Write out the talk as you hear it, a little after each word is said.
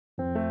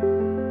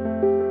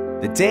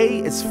The day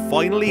is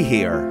finally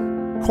here.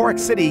 Cork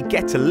City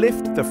get to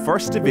lift the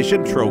First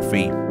Division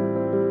trophy.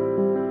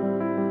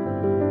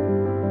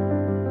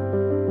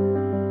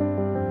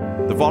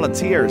 The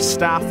volunteers,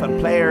 staff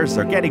and players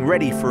are getting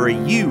ready for a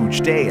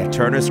huge day at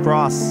Turner's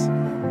Cross.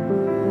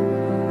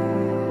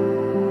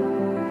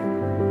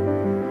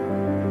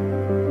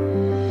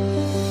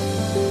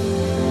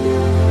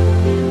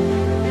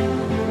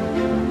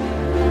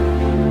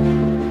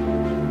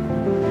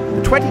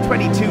 The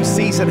 2022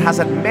 season has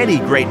had many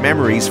great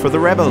memories for the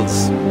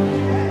Rebels.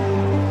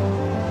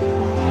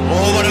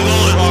 Oh, what a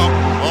goal!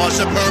 Oh,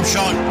 superb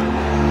shot!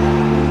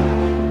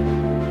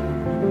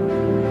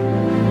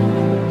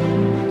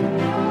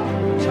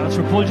 Chance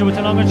for Pulja with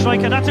the longer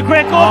strike, and that's a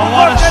great goal! Oh,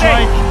 what a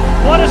strike!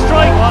 What a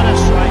strike! What a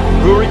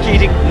strike! Rory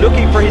Keating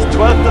looking for his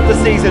 12th of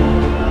the season.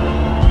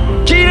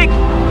 Keating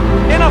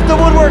in off the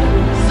woodwork.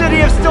 City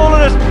have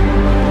stolen it.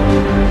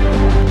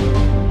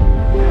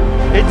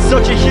 It's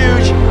such a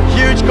huge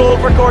goal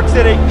for Cork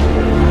City.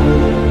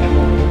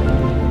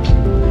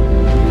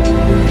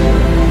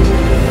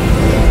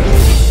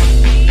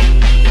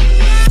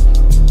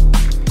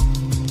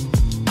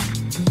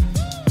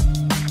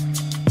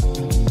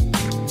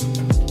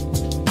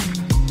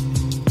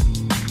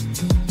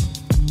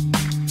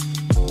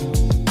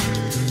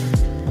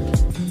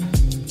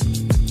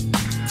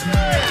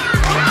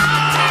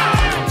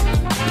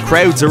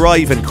 Crowds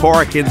arrive in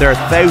Cork in their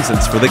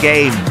thousands for the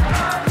game.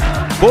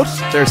 But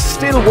there's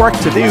still work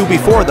to do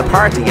before the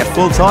party at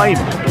full time.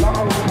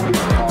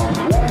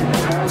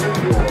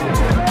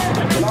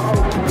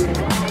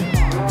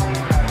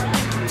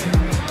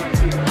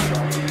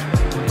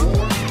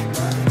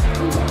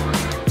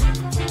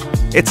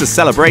 It's a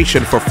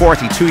celebration for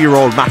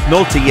 42-year-old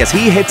McNulty as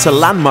he hits a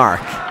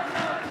landmark.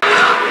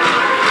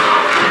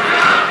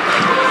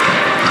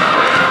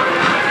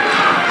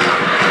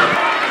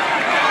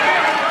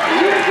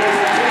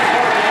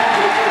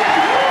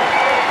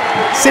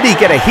 City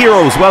get a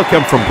hero's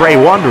welcome from Bray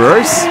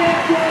Wanderers.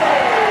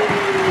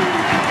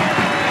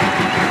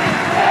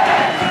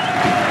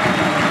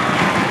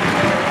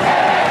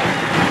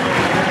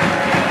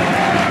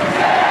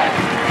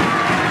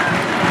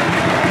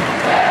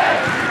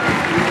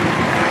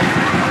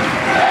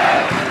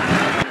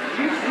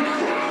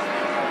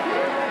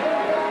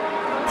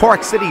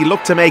 Cork City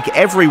look to make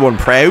everyone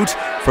proud,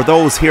 for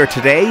those here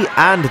today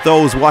and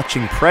those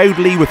watching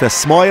proudly with a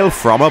smile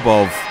from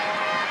above.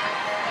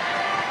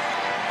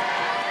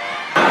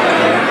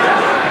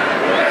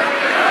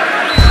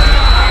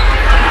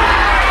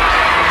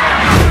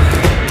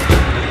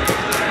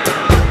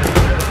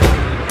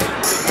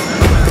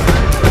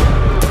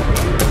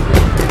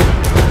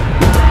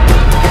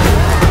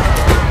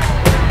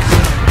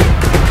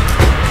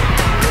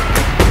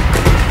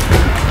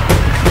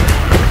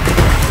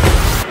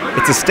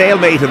 It's a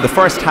stalemate in the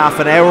first half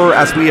an hour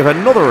as we have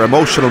another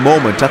emotional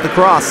moment at the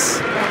cross.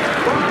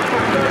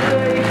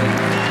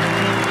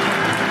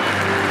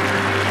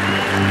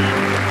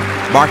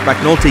 Mark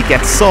McNulty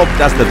gets subbed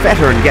as the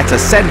veteran gets a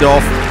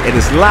send-off in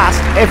his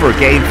last ever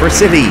game for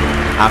City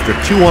after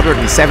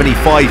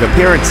 275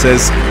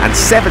 appearances and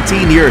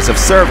 17 years of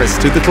service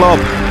to the club.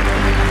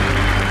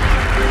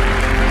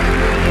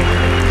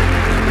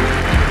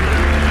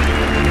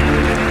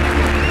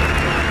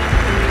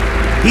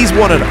 He's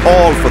won it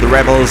all for the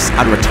Rebels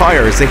and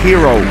retires a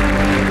hero.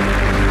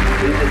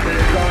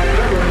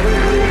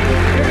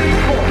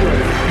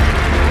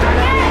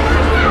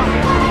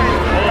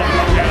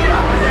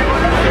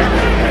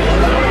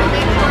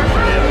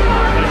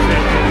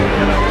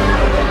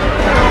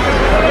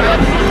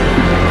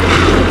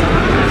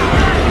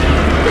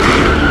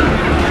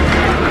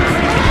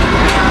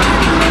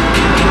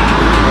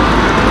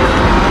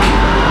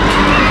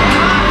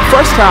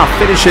 First half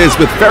finishes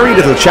with very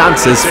little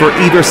chances for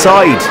either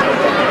side.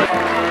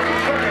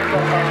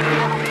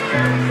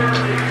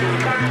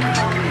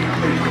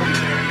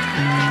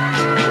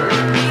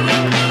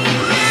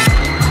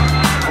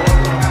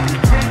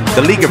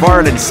 The League of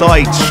Ireland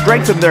side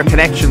strengthened their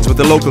connections with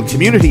the local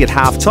community at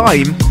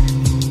half-time.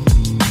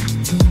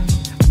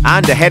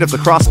 And ahead of the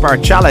crossbar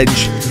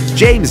challenge,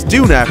 James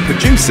Duna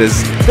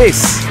produces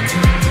this.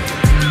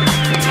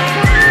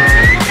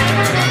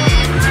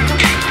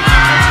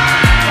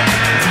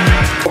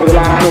 Over the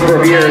last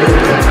number of years,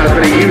 has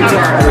been a huge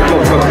part of the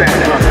club's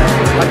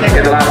success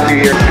in the last 2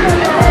 years.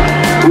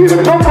 We have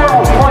a number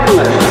of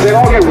finalists. They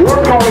all get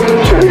one goal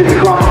each and hit the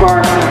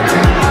crossbar.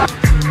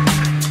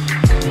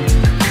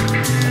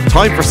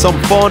 Time for some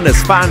fun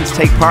as fans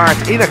take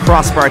part in a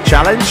crossbar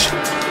challenge.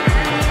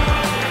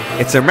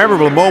 It's a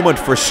memorable moment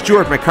for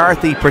Stuart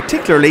McCarthy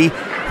particularly,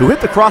 who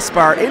hit the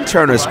crossbar in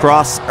Turner's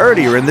Cross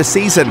earlier in the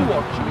season.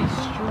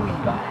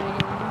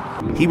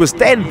 He was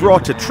then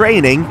brought to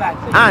training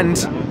and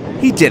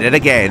he did it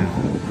again.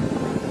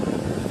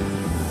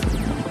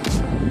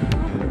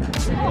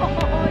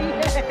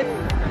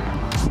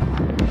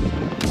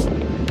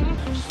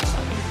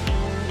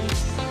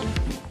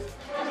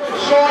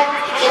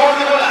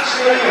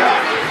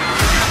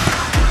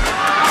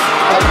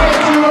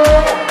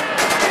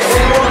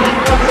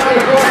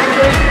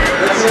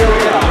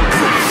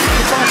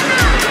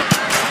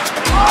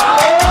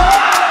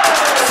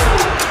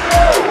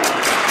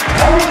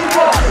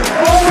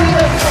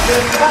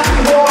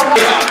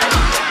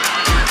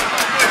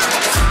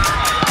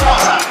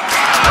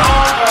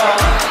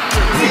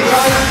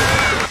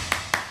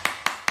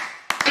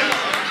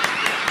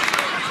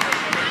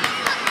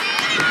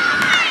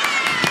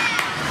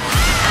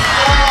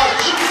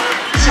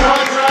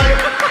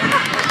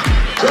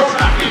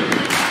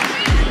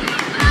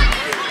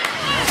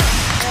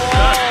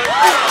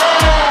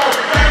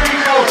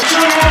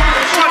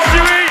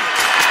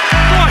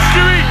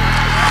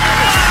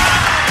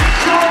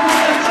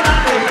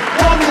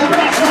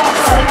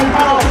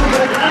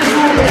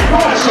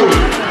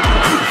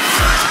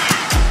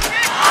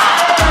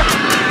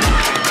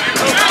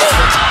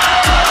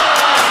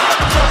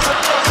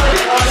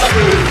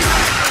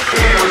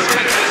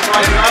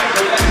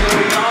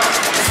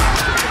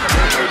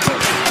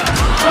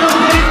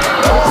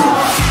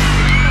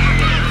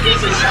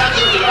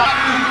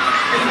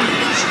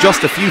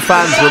 just a few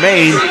fans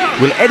remain.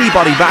 Will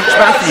anybody match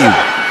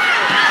Matthew?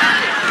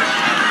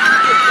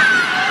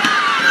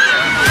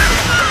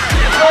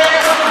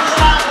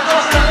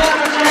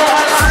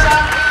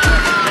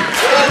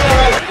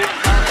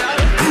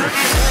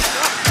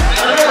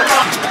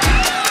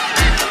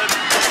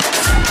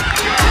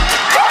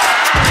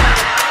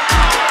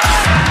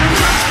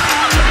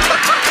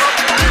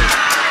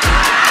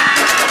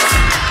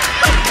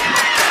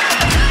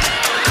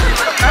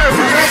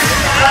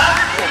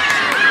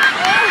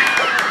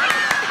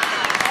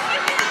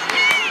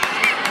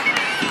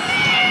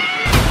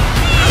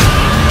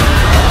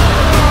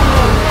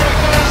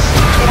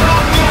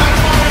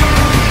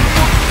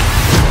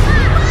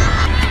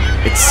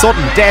 It's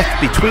sudden death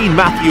between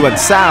Matthew and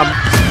Sam.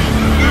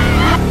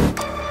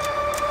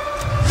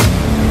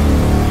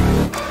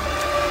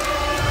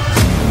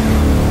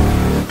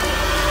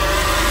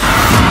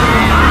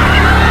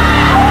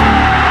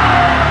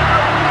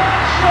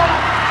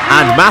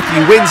 And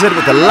Matthew wins it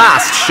with the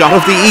last shot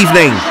of the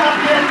evening.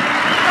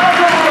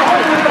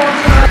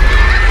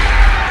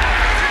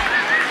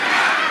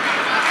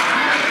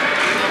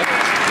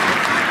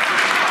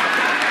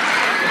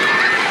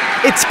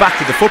 It's back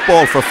to the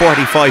football for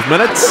 45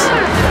 minutes.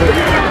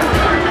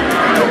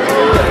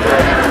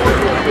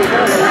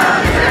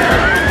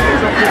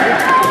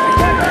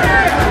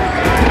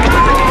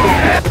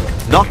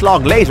 Not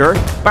long later,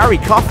 Barry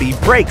Coffey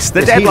breaks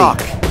the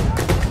deadlock.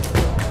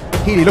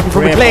 Healy looking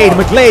for McGlade.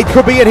 McGlade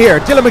could be in here.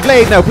 Dylan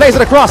McGlade now plays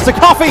it across to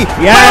Coffey.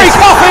 Yes. Barry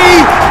Coffey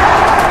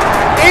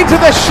into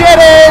the shed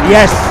in.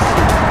 Yes.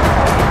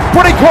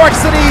 Putting Cork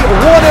City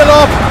 1-0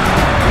 up.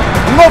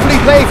 Lovely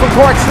play from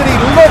Cork City,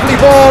 lovely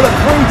ball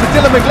through to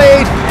Dylan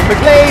McGlade.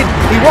 McGlade,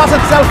 he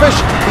wasn't selfish,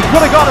 he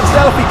could have got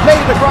himself, he played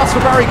it across for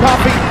Barry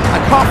Coffey,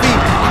 and Coffey,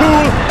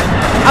 cool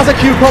as a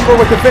cucumber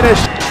with the finish.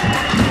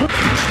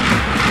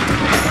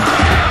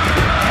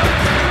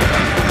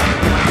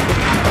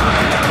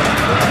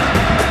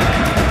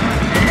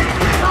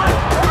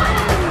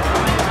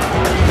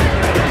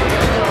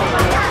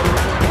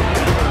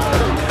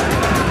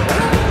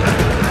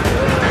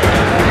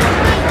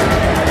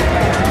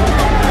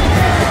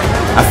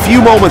 A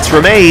few moments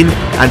remain,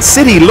 and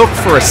City look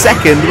for a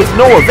second with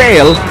no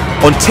avail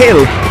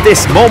until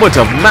this moment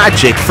of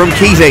magic from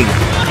Keating.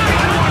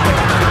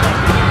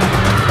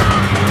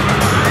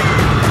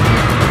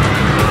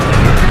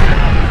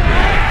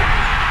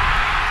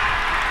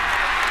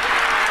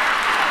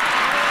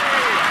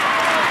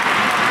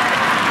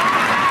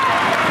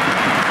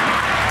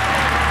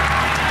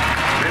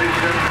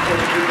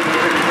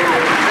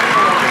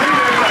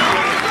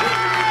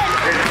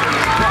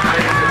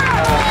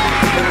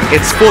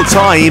 It's full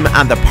time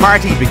and the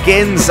party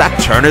begins at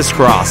Turner's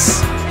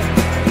Cross.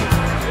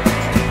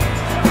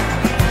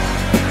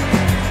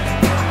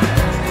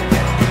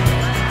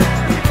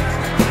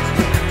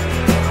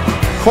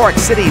 Cork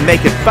City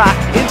make it back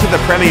into the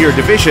Premier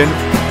Division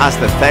as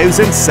the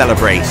thousands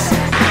celebrate.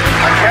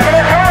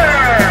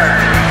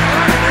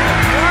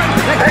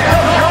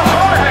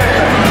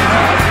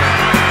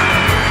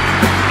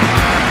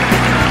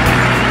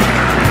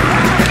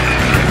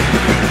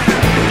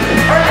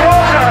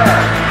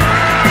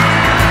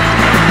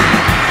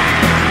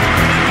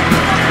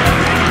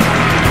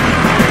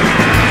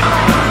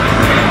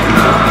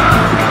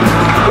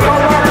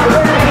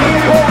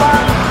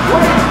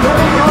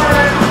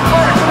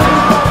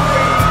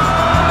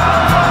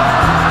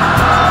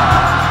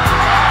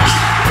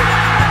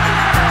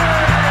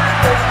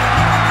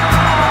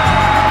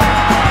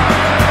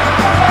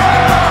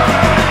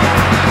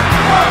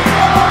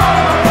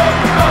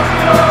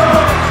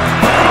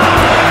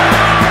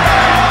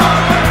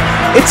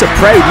 It's a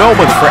proud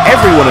moment for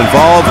everyone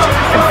involved,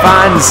 from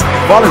fans,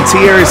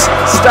 volunteers,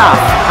 staff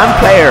and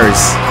players.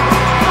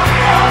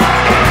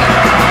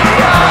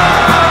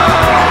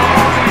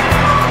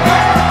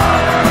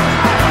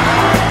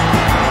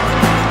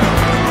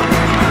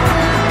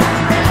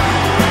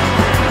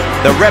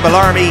 The Rebel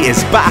Army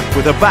is back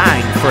with a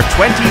bang for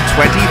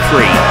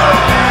 2023.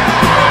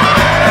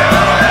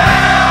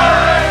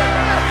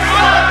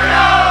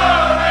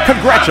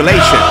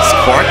 Congratulations,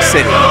 Cork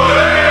City.